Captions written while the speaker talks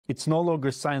It's no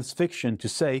longer science fiction to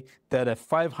say that a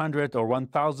 $500 or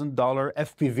 $1,000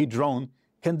 FPV drone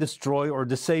can destroy or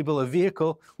disable a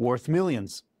vehicle worth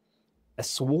millions. A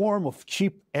swarm of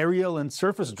cheap aerial and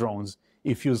surface drones,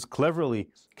 if used cleverly,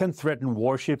 can threaten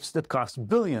warships that cost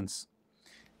billions.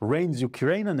 RAIN's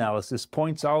Ukraine analysis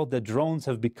points out that drones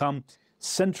have become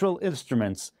central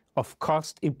instruments of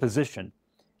cost imposition,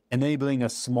 enabling a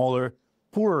smaller,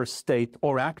 poorer state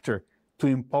or actor to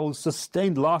impose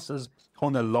sustained losses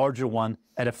on a larger one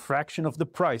at a fraction of the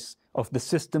price of the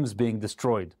systems being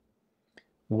destroyed.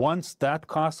 Once that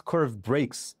cost curve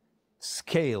breaks,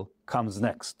 scale comes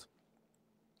next.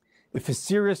 If a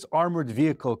serious armored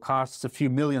vehicle costs a few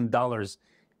 $1 million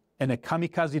and a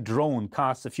kamikaze drone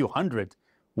costs a few hundred,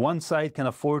 one side can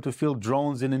afford to field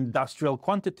drones in industrial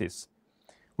quantities.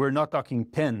 We're not talking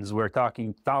tens, we're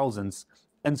talking thousands,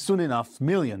 and soon enough,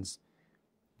 millions.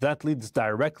 That leads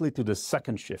directly to the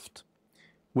second shift.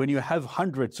 When you have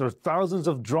hundreds or thousands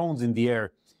of drones in the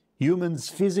air, humans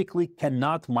physically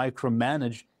cannot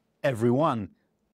micromanage every one,